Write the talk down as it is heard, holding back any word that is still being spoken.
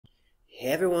Hey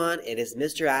everyone, it is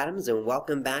Mr. Adams and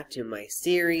welcome back to my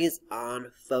series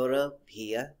on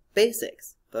Photopea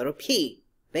Basics. Photopea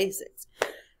Basics.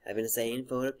 I've been saying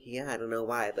Photopea, I don't know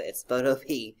why, but it's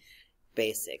Photopea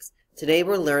Basics. Today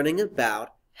we're learning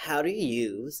about how to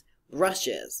use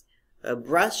brushes.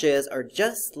 Brushes are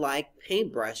just like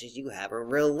paintbrushes you have in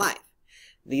real life.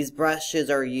 These brushes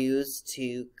are used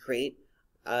to create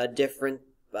different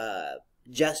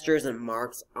gestures and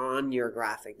marks on your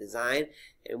graphic design,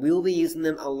 and we will be using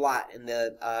them a lot in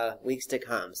the weeks to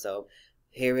come. So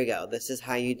here we go. This is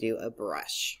how you do a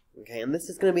brush. Okay, and this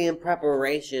is going to be in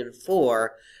preparation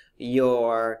for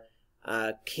your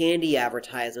candy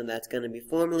advertisement that's going to be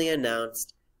formally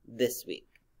announced this week.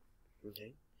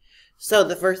 Okay, so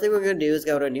the first thing we're going to do is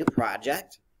go to a new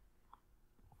project.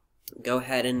 Go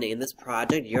ahead and name this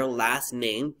project your last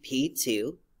name,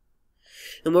 P2.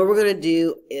 And what we're going to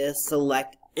do is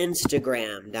select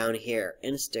Instagram down here.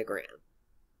 Instagram.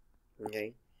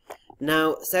 Okay.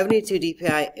 Now, 72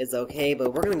 DPI is okay,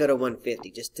 but we're going to go to 150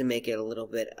 just to make it a little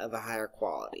bit of a higher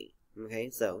quality. Okay,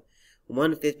 so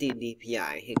 150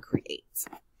 DPI. Hit create.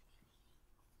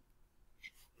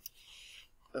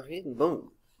 Okay,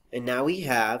 boom. And now we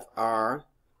have our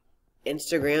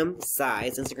Instagram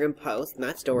size, Instagram post,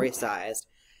 not story sized,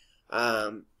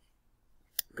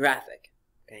 graphic.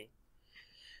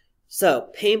 So,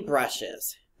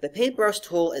 paintbrushes. The paintbrush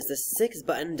tool is the 6th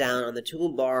button down on the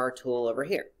toolbar tool over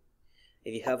here.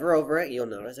 If you hover over it, you'll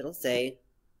notice it'll say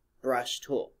brush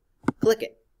tool. Click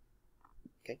it.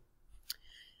 Okay.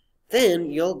 Then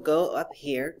you'll go up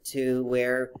here to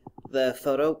where the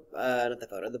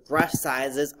the brush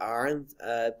sizes are and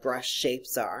brush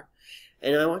shapes are.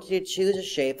 And I want you to choose a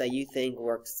shape that you think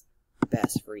works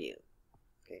best for you.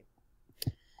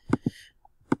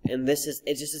 And this is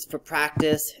just for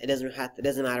practice. It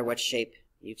doesn't matter what shape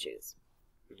you choose.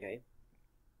 Okay.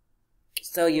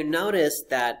 So you notice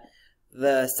that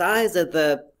the size of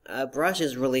the brush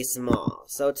is really small.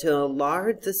 So to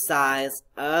enlarge the size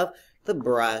of the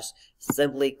brush,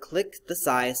 simply click the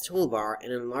size toolbar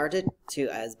and enlarge it to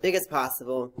as big as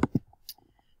possible.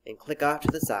 And click off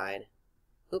to the side.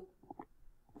 Oop.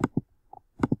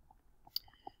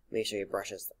 Make sure your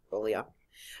brush is fully up.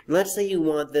 Let's say you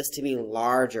want this to be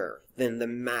larger than the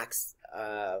max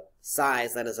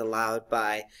size that is allowed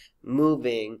by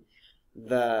moving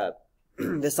the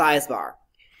size bar.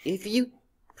 If you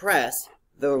press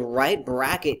the right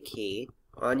bracket key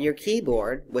on your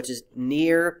keyboard, which is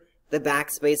near the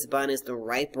backspace button is the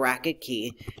right bracket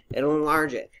key, it'll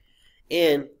enlarge it.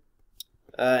 And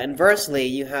inversely,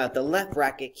 you have the left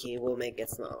bracket key will make it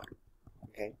smaller.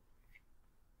 Okay.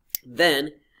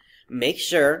 Then make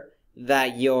sure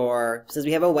that since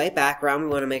we have a white background, we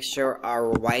want to make sure our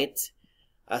white,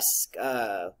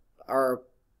 our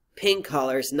pink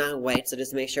color is not white, so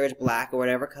just make sure it's black or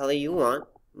whatever color you want.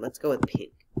 Let's go with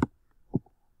pink. I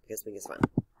guess pink is fine.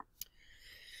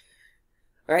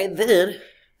 Alright, then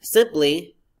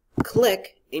simply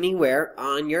click anywhere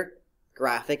on your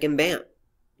graphic and bam.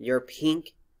 Your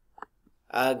pink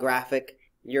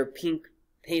your pink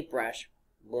paintbrush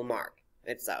will mark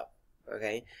itself.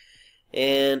 Okay?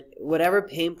 And whatever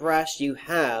paintbrush you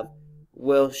have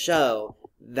will show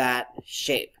that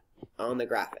shape on the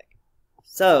graphic.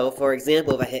 So, for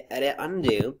example, if I hit Edit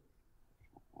Undo,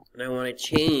 and I want to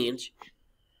change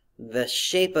the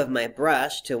shape of my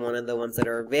brush to one of the ones that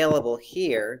are available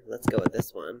here, let's go with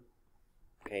this one.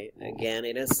 Okay, again,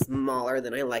 it is smaller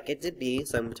than I like it to be,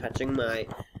 so I'm touching my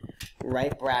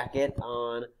right bracket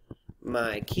on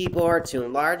my keyboard to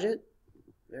enlarge it,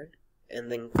 and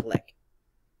then click.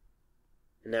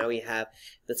 Now we have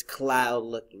this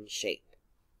cloud-looking shape.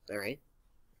 Alright?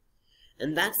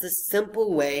 And that's the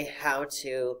simple way how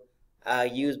to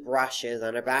use brushes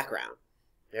on a background.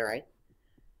 Alright?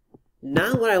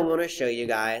 Now what I want to show you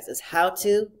guys is how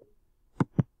to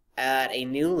add a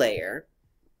new layer.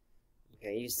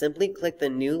 Okay, you simply click the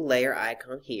new layer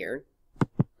icon here.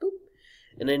 Boop,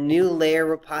 and a new layer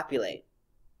will populate.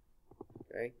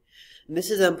 Alright?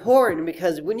 This is important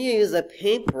because when you use a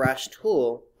paintbrush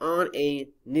tool on a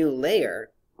new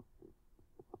layer,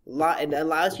 it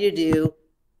allows you to do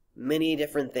many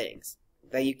different things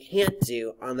that you can't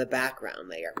do on the background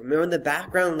layer. Remember, the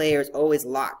background layer is always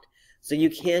locked, so you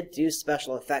can't do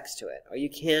special effects to it, or you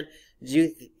can't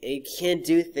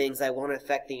do things that won't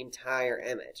affect the entire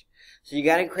image. So you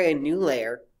got to create a new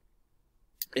layer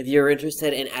if you're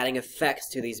interested in adding effects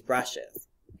to these brushes.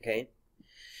 Okay,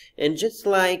 and just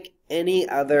like any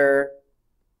other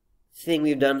thing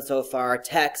we've done so far,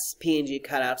 text, PNG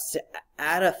cutouts, to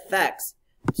add effects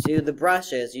to the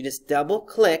brushes, you just double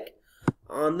click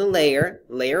on the layer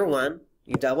 1,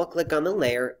 you double click on the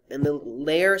layer, and the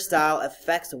layer style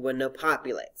effects window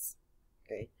populates.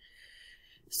 Okay.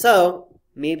 So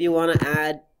maybe you want to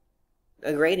add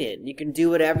a gradient. You can do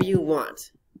whatever you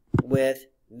want with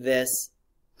this,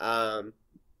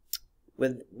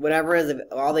 with whatever is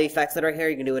all the effects that are here.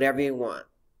 You can do whatever you want.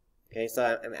 Okay,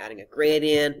 so I'm adding a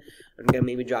gradient. I'm gonna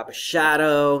maybe drop a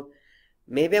shadow.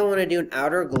 Maybe I want to do an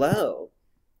outer glow.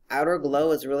 Outer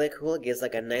glow is really cool. It gives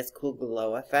like a nice cool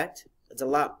glow effect. It's a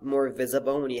lot more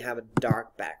visible when you have a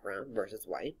dark background versus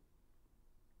white.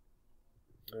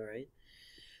 Alright.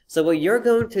 So what you're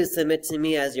going to submit to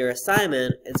me as your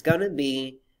assignment is going to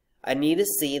be, I need to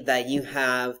see that you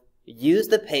have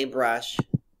used the paintbrush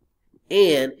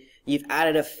and you've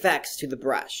added effects to the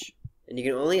brush. And you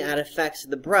can only add effects to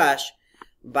the brush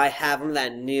by having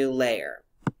that new layer.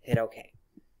 Hit OK.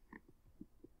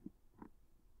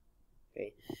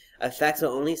 Effects will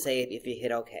only save if you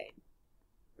hit OK.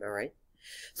 Alright.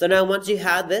 So now once you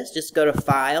have this, just go to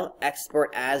File,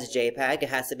 Export as JPEG. It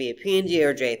has to be a PNG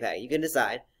or JPEG. You can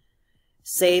decide.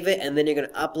 Save it, and then you're going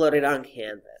to upload it on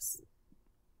Canvas.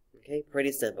 Okay,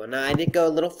 pretty simple. Now I did go a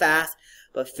little fast,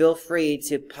 but feel free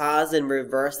to pause and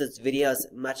reverse this video as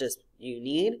much as you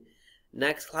need.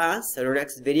 Next class, or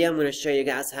next video, I'm going to show you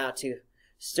guys how to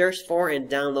search for and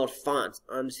download fonts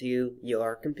onto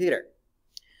your computer.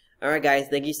 Alright guys,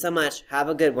 thank you so much. Have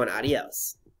a good one.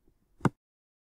 Adios.